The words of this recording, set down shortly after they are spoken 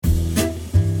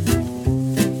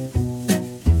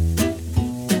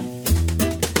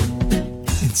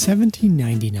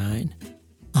1799,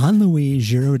 Henri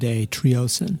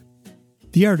Giraudet-Triosan,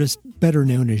 the artist better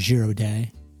known as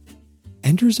Giraudet,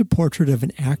 enters a portrait of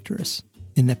an actress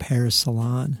in the Paris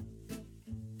Salon.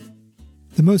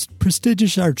 The most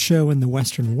prestigious art show in the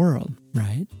Western world,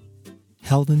 right?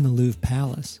 Held in the Louvre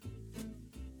Palace.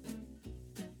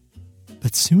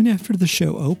 But soon after the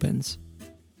show opens,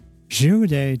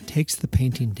 Giraudet takes the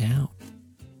painting down,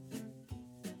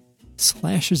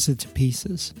 slashes it to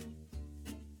pieces,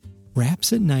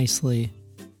 wraps it nicely,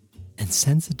 and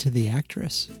sends it to the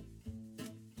actress.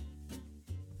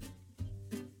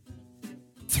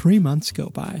 3 months go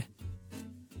by.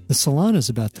 The salon is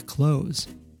about to close.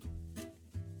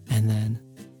 And then,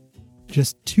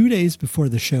 just 2 days before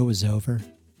the show is over,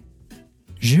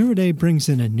 Giraudet brings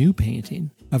in a new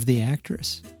painting of the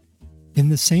actress in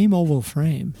the same oval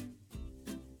frame.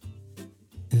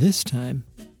 This time,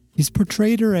 he's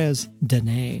portrayed her as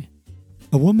Danae,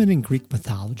 a woman in Greek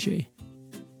mythology.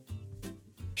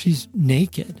 She's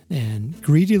naked and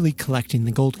greedily collecting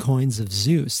the gold coins of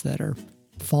Zeus that are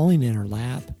falling in her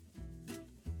lap.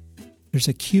 There's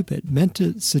a cupid meant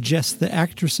to suggest the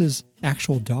actress's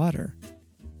actual daughter,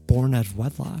 born out of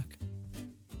wedlock.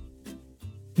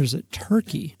 There's a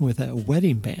turkey with a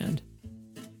wedding band,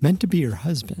 meant to be her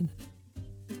husband.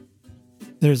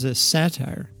 There's a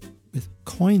satyr with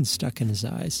coins stuck in his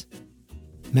eyes,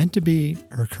 meant to be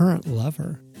her current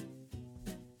lover.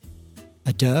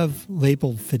 A dove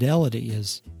labeled Fidelity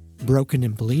is broken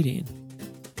and bleeding.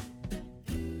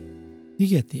 You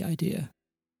get the idea.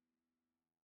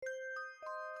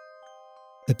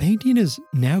 The painting is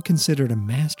now considered a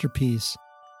masterpiece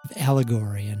of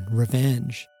allegory and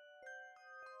revenge.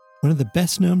 One of the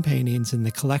best-known paintings in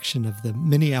the collection of the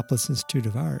Minneapolis Institute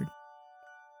of Art.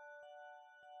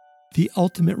 The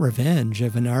ultimate revenge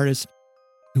of an artist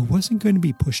who wasn't going to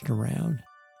be pushed around.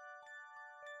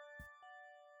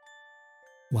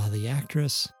 While the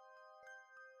actress,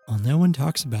 well, no one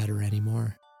talks about her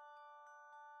anymore.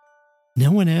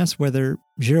 No one asks whether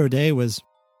Giraudet was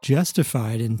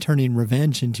justified in turning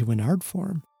revenge into an art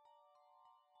form.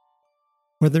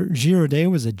 Whether Giraudet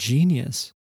was a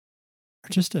genius or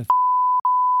just a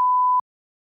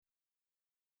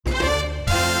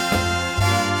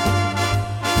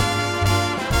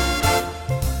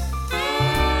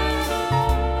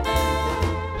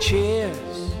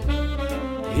Cheers,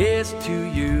 here's to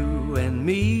you and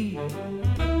me.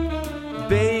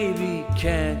 Baby,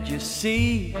 can't you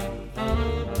see?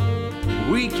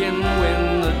 We can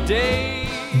win the day.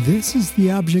 This is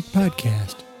the Object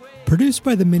Podcast, produced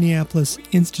by the Minneapolis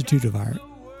Institute of Art.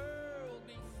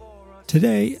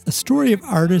 Today, a story of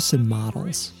artists and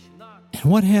models, and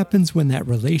what happens when that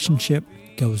relationship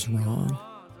goes wrong.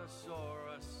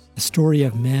 A story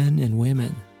of men and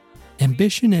women,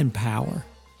 ambition and power,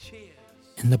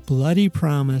 and the bloody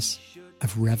promise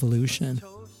of revolution.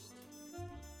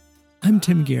 I'm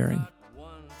Tim Gehring.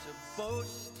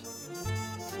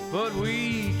 But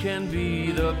we can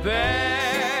be the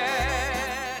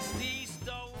best, east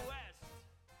or west.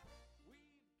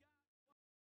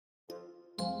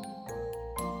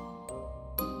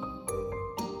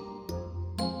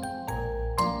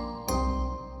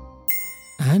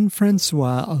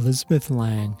 Anne-Françoise Elizabeth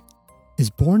Lang is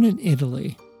born in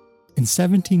Italy in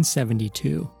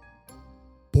 1772.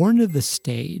 Born to the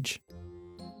stage.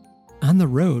 On the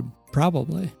road,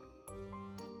 probably.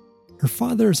 Her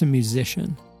father is a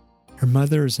musician. Her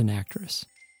mother is an actress.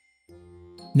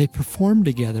 And they perform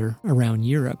together around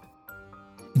Europe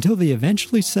until they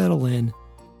eventually settle in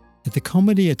at the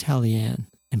Comédie Italienne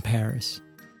in Paris.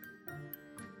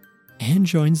 Anne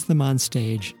joins them on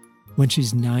stage when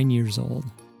she's 9 years old.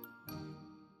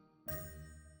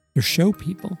 They're show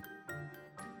people.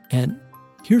 And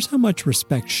here's how much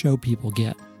respect show people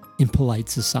get in polite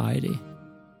society.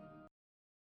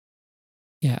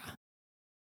 Yeah.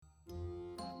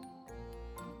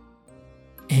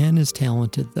 Anne is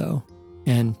talented, though,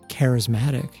 and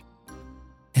charismatic,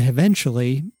 and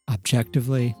eventually,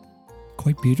 objectively,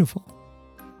 quite beautiful.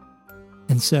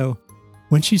 And so,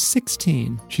 when she's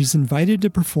 16, she's invited to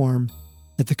perform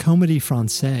at the Comédie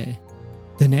Française,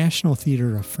 the National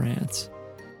Theatre of France.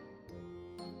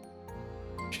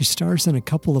 She stars in a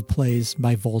couple of plays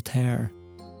by Voltaire,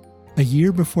 a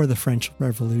year before the French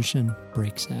Revolution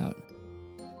breaks out.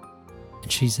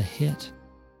 And she's a hit.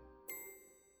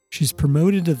 She's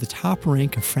promoted to the top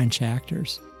rank of French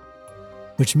actors,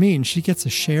 which means she gets a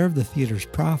share of the theater's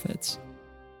profits.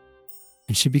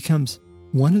 And she becomes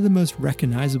one of the most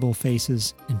recognizable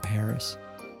faces in Paris.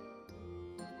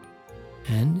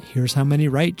 And here's how many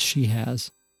rights she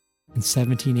has in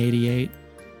 1788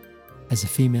 as a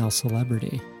female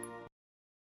celebrity.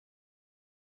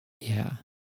 Yeah,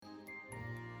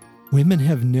 Women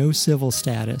have no civil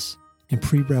status in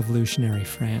pre-revolutionary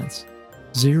France.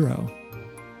 0.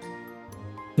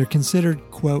 They're considered,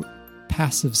 quote,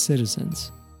 passive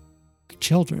citizens, like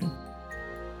children,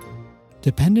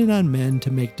 dependent on men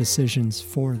to make decisions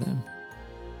for them.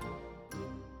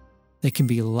 They can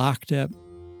be locked up,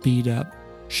 beat up,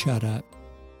 shut up.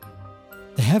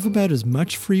 They have about as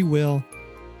much free will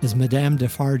as Madame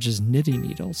Defarge's knitting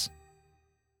needles.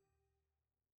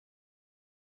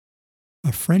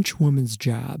 A French woman's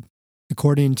job,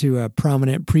 according to a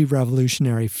prominent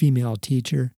pre-revolutionary female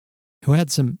teacher who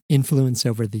had some influence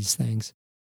over these things,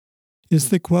 is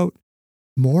the, quote,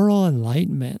 moral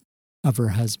enlightenment of her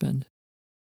husband,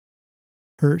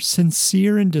 her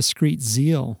sincere and discreet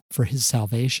zeal for his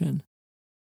salvation.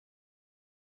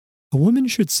 A woman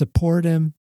should support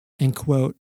him and,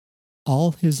 quote,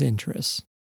 all his interests.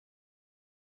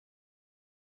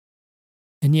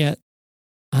 And yet,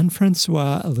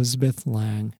 Anne-Françoise Elizabeth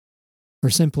Lang, or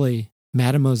simply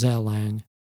Mademoiselle Lang,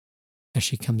 as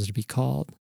she comes to be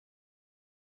called,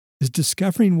 is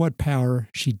discovering what power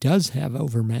she does have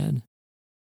over men.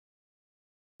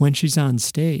 When she's on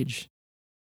stage,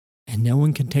 and no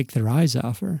one can take their eyes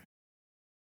off her.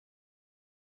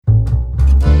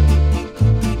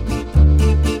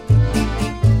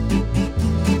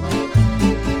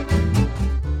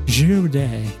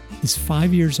 Girodet is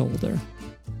 5 years older,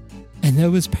 and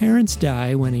though his parents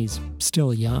die when he's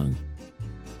still young,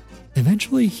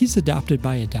 eventually he's adopted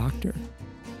by a doctor.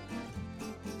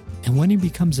 And when he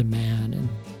becomes a man and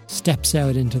steps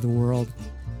out into the world,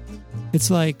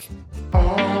 it's like...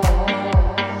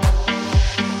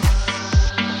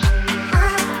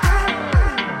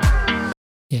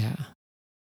 yeah.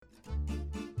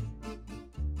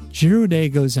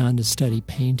 Girodet goes on to study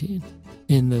painting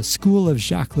in the school of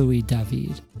Jacques-Louis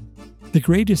David, the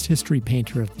greatest history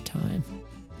painter of the time.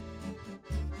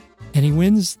 And he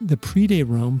wins the Prix de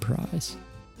Rome prize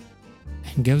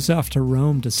and goes off to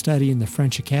Rome to study in the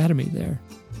French Academy there,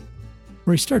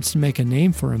 where he starts to make a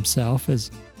name for himself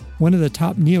as one of the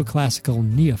top neoclassical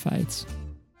neophytes.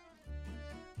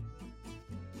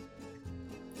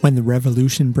 When the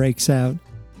revolution breaks out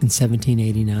in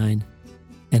 1789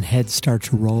 and heads start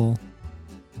to roll,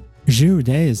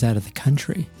 Girodet is out of the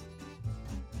country.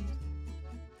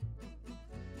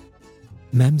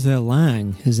 Mademoiselle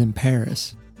Lang is in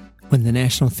Paris when the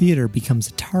National Theatre becomes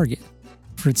a target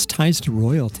for its ties to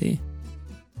royalty.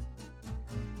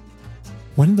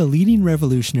 One of the leading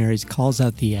revolutionaries calls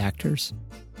out the actors,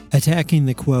 attacking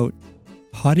the, quote,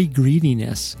 haughty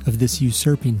greediness of this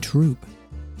usurping troupe.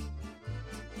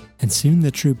 And soon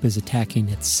the troupe is attacking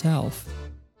itself,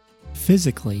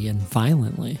 physically and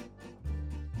violently.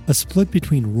 A split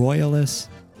between royalists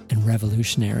and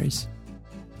revolutionaries.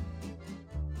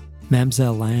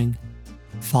 Mademoiselle Lang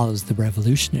follows the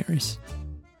revolutionaries,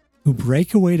 who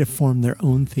break away to form their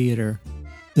own theater,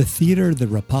 the Theatre of the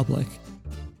Republic.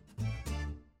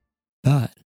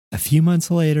 But a few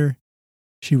months later,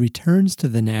 she returns to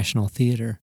the National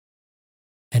Theatre,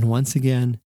 and once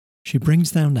again, she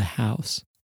brings down the house.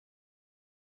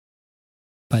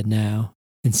 But now,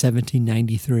 in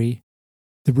 1793,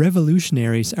 the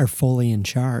revolutionaries are fully in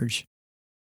charge,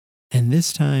 and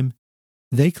this time,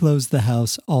 they close the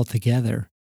house altogether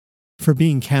for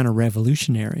being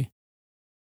counter-revolutionary.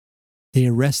 They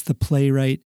arrest the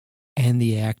playwright and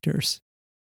the actors,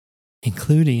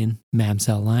 including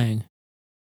Mademoiselle Lang.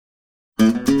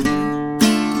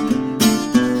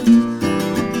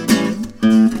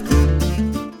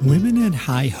 Women had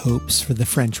high hopes for the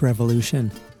French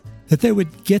Revolution, that they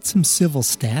would get some civil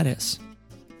status,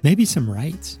 maybe some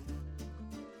rights.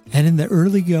 And in the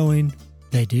early going,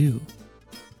 they do.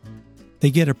 They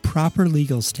get a proper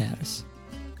legal status.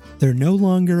 They're no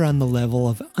longer on the level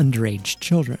of underage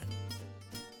children.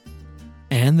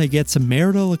 And they get some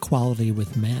marital equality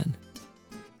with men.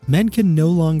 Men can no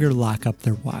longer lock up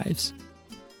their wives,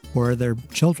 or their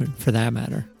children for that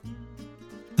matter.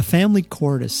 A family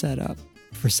court is set up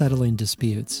for settling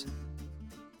disputes.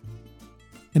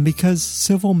 And because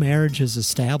civil marriage is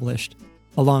established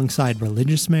alongside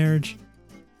religious marriage,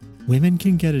 women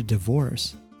can get a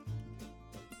divorce.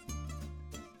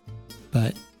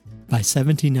 But by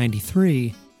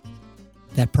 1793,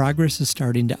 that progress is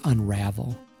starting to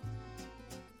unravel.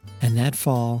 And that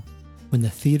fall, when the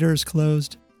theater is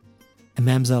closed and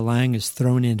Mademoiselle Lang is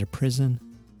thrown into prison,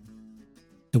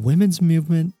 the women's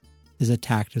movement is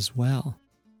attacked as well.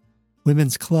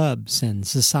 Women's clubs and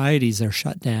societies are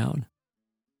shut down.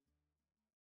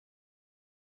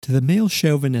 To the male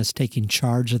chauvinist taking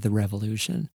charge of the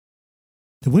revolution,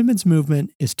 the women's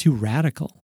movement is too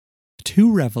radical,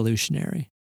 too revolutionary.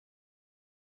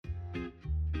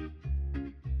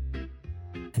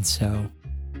 And And so,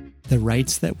 the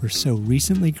rights that were so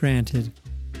recently granted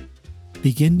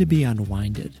begin to be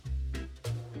unwinded.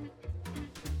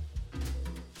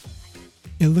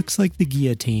 It looks like the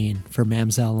guillotine for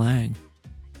Mamselle Lang.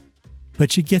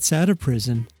 But she gets out of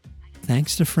prison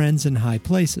thanks to friends in high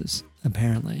places,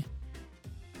 apparently.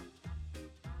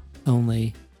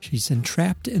 Only she's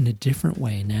entrapped in a different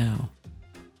way now.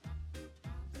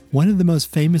 One of the most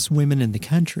famous women in the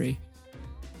country,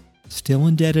 still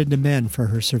indebted to men for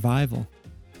her survival.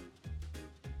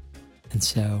 And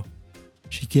so,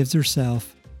 she gives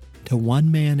herself to one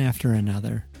man after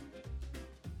another,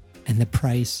 and the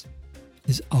price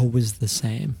is always the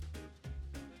same.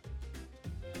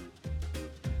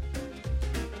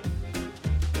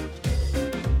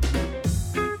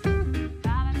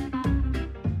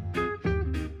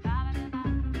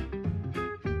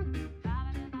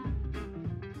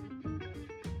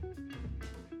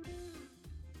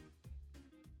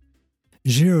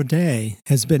 Giraudet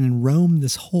has been in Rome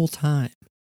this whole time.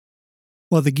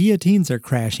 While the guillotines are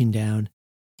crashing down,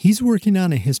 he's working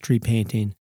on a history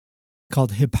painting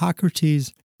called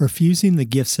Hippocrates Refusing the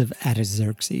Gifts of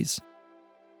Artaxerxes.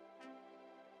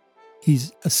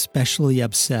 He's especially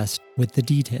obsessed with the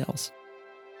details,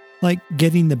 like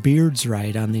getting the beards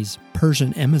right on these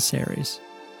Persian emissaries.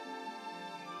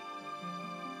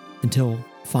 Until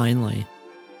finally,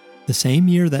 the same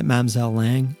year that Mamselle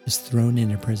Lang is thrown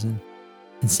into prison,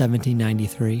 in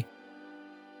 1793,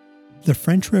 the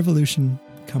French Revolution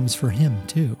comes for him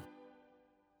too.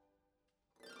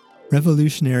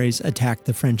 Revolutionaries attacked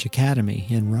the French Academy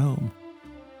in Rome,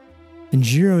 and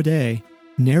Giraudet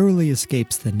narrowly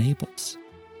escapes the Naples.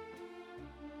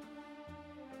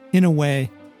 In a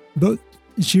way, both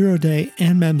Giraudet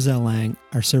and Mamselle Lang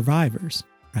are survivors,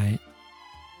 right?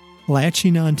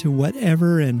 Latching on to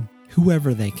whatever and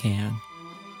whoever they can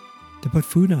to put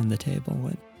food on the table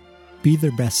and be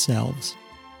their best selves.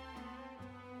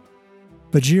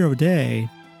 But Giraudet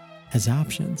has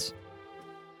options.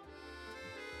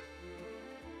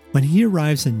 When he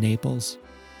arrives in Naples,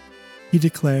 he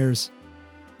declares,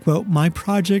 quote, "My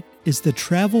project is to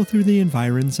travel through the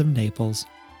environs of Naples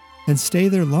and stay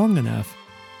there long enough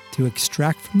to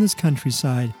extract from this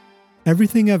countryside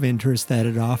everything of interest that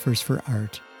it offers for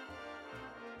art."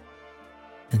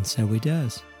 And so he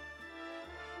does.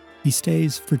 He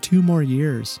stays for 2 more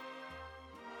years,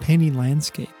 painting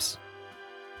landscapes.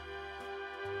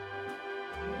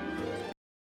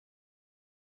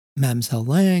 Mamselle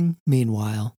Lang,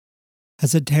 meanwhile,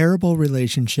 has a terrible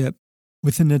relationship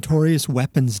with a notorious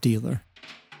weapons dealer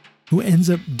who ends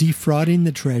up defrauding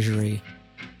the treasury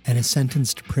and is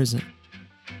sentenced to prison.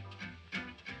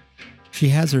 She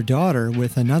has her daughter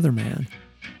with another man,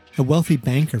 a wealthy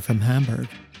banker from Hamburg,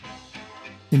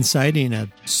 inciting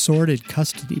a sordid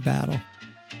custody battle.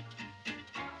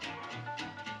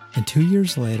 And 2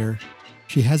 years later,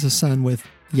 she has a son with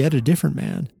yet a different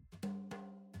man,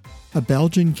 a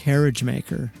Belgian carriage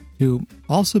maker who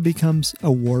also becomes a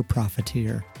war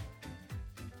profiteer,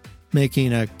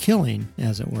 making a killing,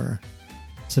 as it were,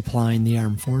 supplying the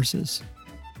armed forces.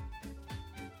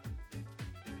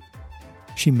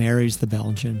 She marries the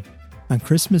Belgian on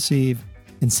Christmas Eve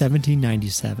in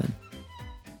 1797.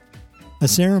 A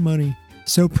ceremony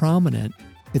so prominent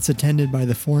it's attended by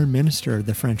the foreign minister of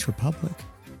the French Republic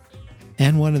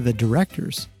and one of the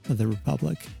directors of the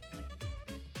Republic,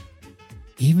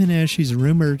 even as she's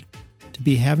rumored to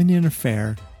be having an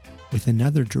affair with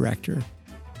another director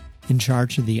in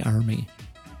charge of the army.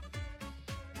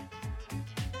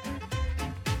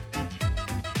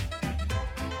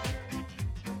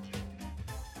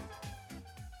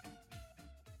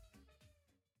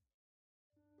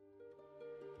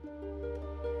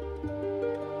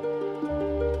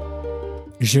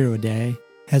 Giraudet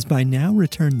has by now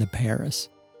returned to Paris,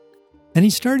 and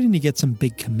he's starting to get some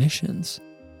big commissions.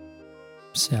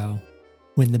 So,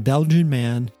 when the Belgian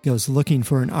man goes looking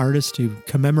for an artist to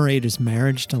commemorate his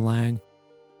marriage to Lang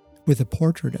with a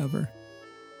portrait of her,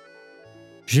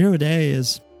 Giraudet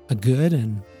is a good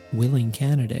and willing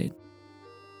candidate.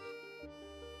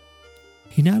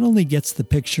 He not only gets the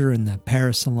picture in the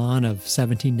Paris Salon of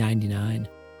 1799,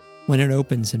 when it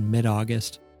opens in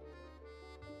mid-August,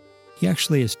 he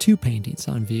actually has 2 paintings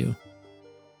on view.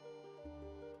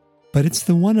 But it's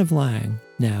the one of Lang,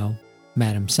 now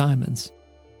Madame Simons,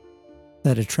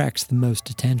 that attracts the most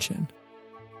attention.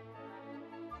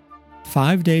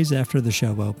 5 days after the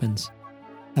show opens,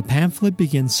 a pamphlet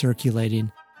begins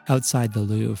circulating outside the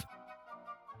Louvre,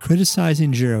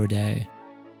 criticizing Giraudet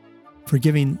for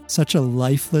giving such a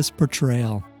lifeless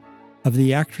portrayal of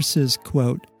the actress's,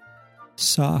 quote,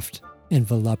 soft and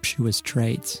voluptuous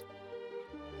traits.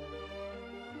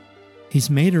 He's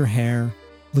made her hair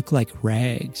look like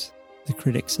rags, the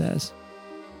critic says.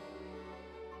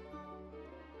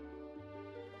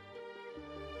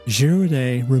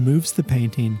 Girodet removes the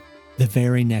painting the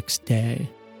very next day.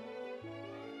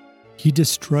 He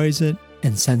destroys it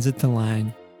and sends it to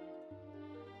Lang,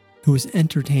 who is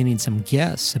entertaining some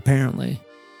guests, apparently,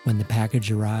 when the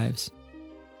package arrives.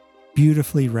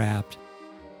 Beautifully wrapped,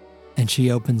 and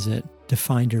she opens it to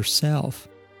find herself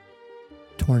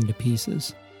torn to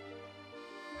pieces.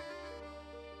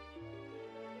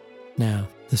 Now,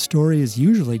 the story is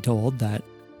usually told that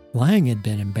Lang had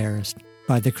been embarrassed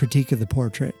by the critique of the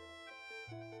portrait,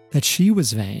 that she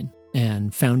was vain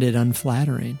and found it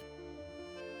unflattering,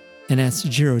 and asked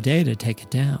Girodet to take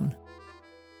it down,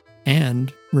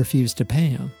 and refused to pay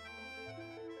him.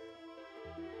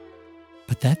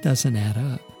 But that doesn't add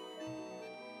up.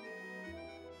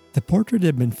 The portrait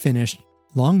had been finished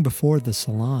long before the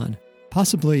salon,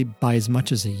 possibly by as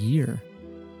much as a year.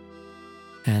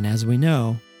 And as we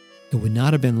know, it would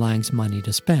not have been Lang's money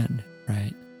to spend,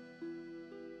 right?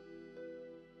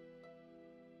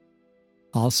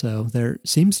 Also, there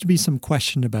seems to be some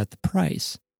question about the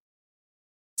price.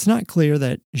 It's not clear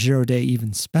that Girodet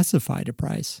even specified a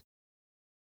price.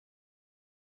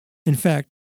 In fact,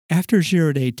 after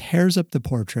Girodet tears up the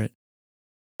portrait,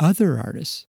 other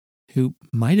artists, who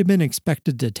might have been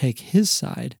expected to take his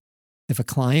side if a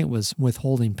client was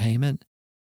withholding payment,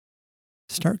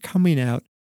 start coming out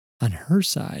on her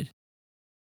side.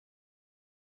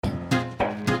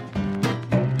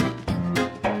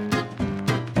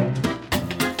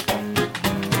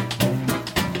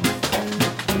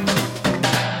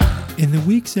 In the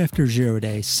weeks after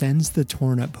Girodet sends the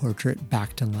torn-up portrait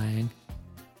back to Lang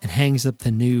and hangs up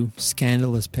the new,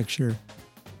 scandalous picture,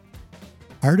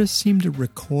 artists seem to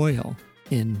recoil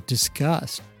in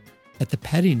disgust at the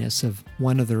pettiness of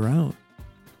one of their own.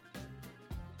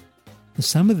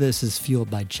 Some of this is fueled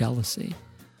by jealousy.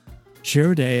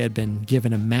 Girodet had been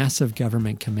given a massive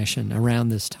government commission around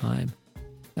this time,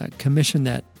 a commission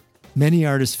that many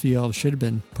artists feel should have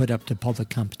been put up to public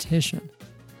competition.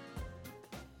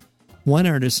 One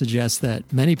artist suggests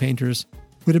that many painters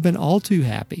would have been all too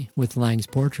happy with Lang's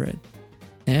portrait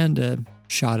and a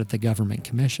shot at the government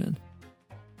commission.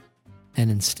 And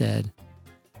instead,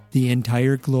 the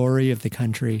entire glory of the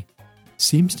country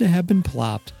seems to have been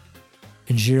plopped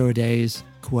in Girodet's,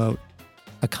 quote,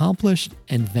 accomplished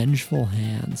and vengeful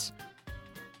hands.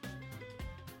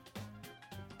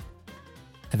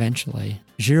 Eventually,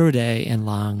 Girodet and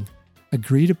Lang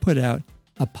agree to put out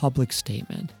a public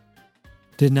statement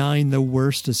denying the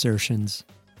worst assertions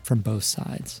from both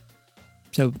sides,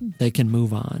 so they can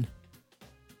move on.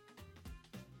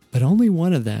 But only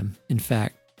one of them, in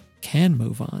fact, can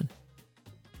move on.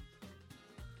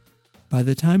 By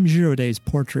the time Girodet's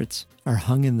portraits are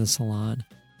hung in the salon,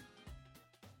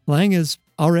 Lang is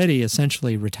already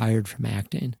essentially retired from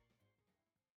acting.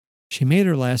 She made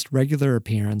her last regular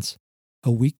appearance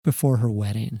a week before her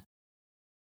wedding.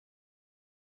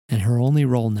 And her only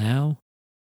role now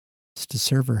is to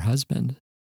serve her husband.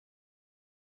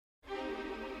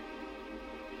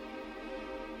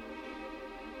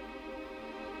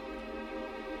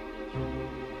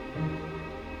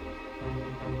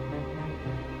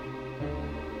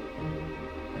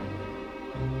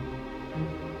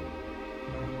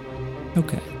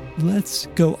 Okay, let's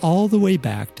go all the way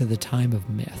back to the time of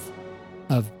myth,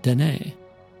 of Danae,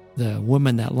 the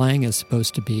woman that Lang is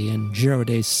supposed to be in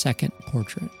Girodet's second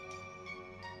portrait.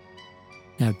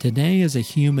 Now, Danae is a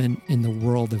human in the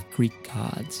world of Greek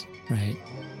gods, right?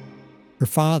 Her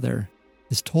father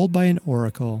is told by an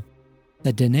oracle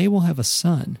that Danae will have a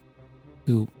son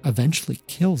who eventually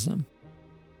kills him.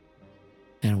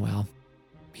 And well,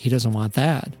 he doesn't want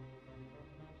that.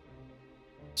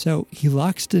 So he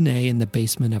locks Danae in the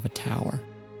basement of a tower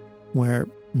where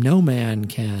no man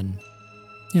can,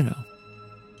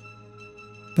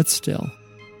 But still,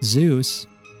 Zeus,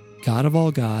 god of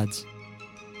all gods,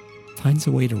 finds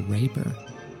a way to rape her,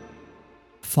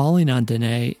 falling on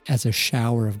Danae as a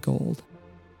shower of gold.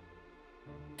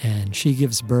 And she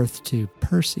gives birth to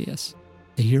Perseus,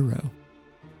 the hero,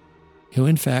 who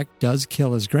in fact does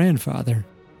kill his grandfather,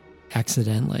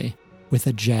 accidentally, with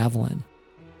a javelin.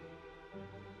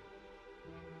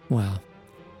 Well,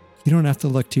 you don't have to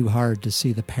look too hard to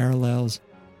see the parallels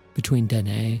between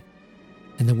Danae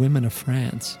and the women of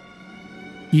France,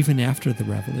 even after the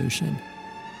Revolution.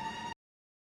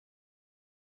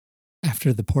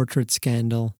 After the portrait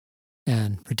scandal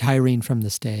and retiring from the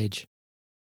stage,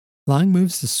 Lang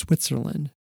moves to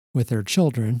Switzerland with her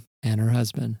children and her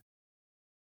husband.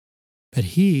 But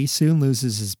he soon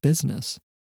loses his business,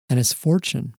 and his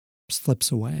fortune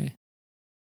slips away.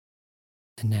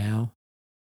 And now,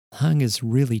 Lang is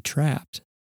really trapped.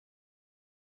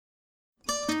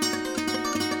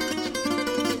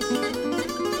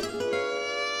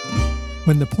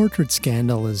 When the portrait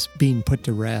scandal is being put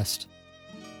to rest,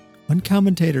 one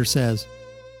commentator says,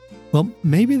 well,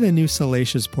 maybe the new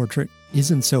Salacious portrait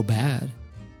isn't so bad.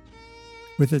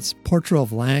 With its portrayal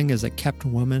of Lang as a kept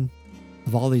woman,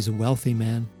 of all these wealthy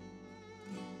men.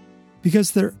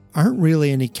 Because there aren't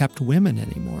really any kept women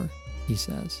anymore, he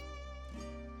says.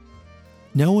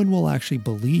 No one will actually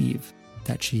believe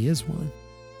that she is one.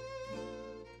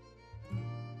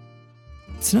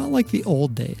 It's not like the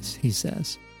old days, he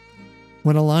says,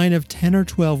 when a line of 10 or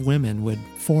 12 women would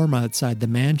form outside the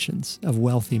mansions of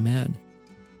wealthy men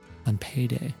on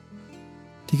payday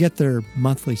to get their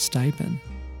monthly stipend.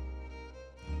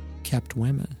 Kept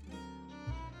women.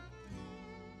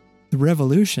 The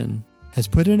revolution has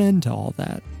put an end to all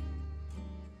that.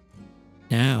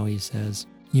 Now, he says,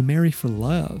 you marry for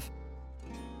love,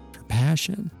 for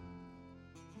passion.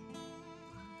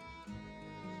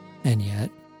 And yet,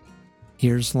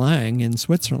 here's Lang in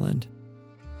Switzerland,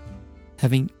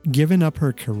 having given up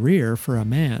her career for a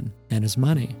man and his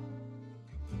money.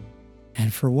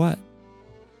 And for what?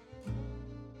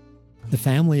 The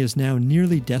family is now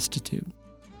nearly destitute.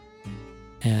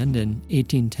 And in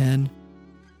 1810,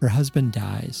 her husband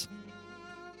dies.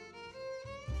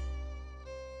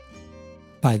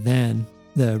 By then,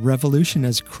 the revolution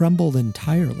has crumbled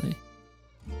entirely.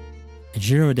 And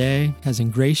Giraudet has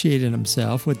ingratiated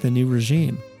himself with the new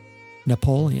regime,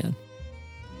 Napoleon.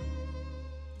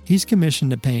 He's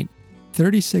commissioned to paint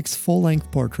 36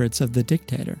 full-length portraits of the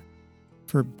dictator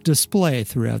for display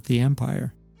throughout the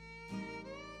empire.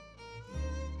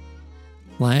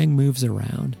 Lang moves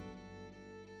around,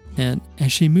 and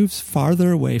as she moves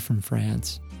farther away from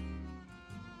France,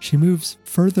 she moves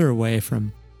further away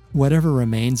from whatever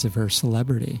remains of her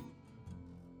celebrity.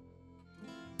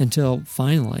 Until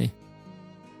finally,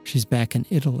 she's back in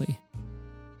Italy,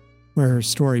 where her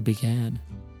story began,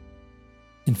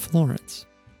 in Florence.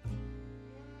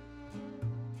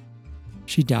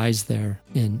 She dies there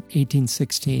in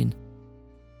 1816,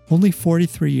 only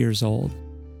 43 years old,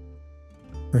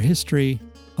 her history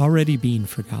already being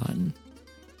forgotten.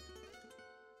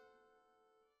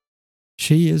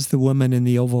 She is the woman in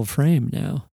the oval frame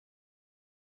now,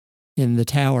 in the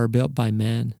tower built by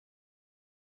men,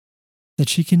 that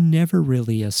she can never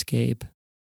really escape.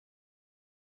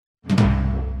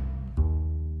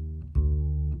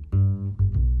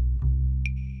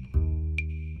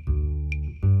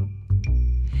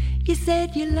 You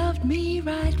said you loved me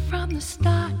right from the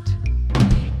start.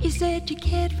 You said you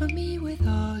cared for me with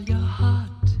all your heart.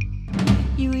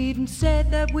 You even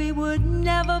said that we would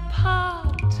never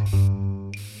part.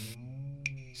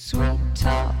 Sweet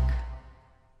talk.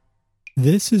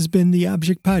 This has been the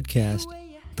Object Podcast,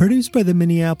 produced by the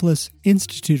Minneapolis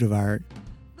Institute of Art.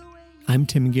 I'm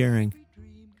Tim Gehring.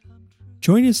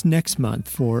 Join us next month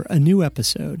for a new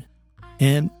episode,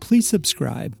 and please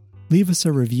subscribe. Leave us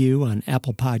a review on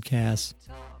Apple Podcasts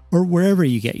or wherever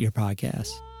you get your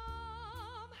podcasts.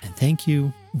 And thank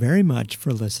you very much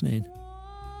for listening.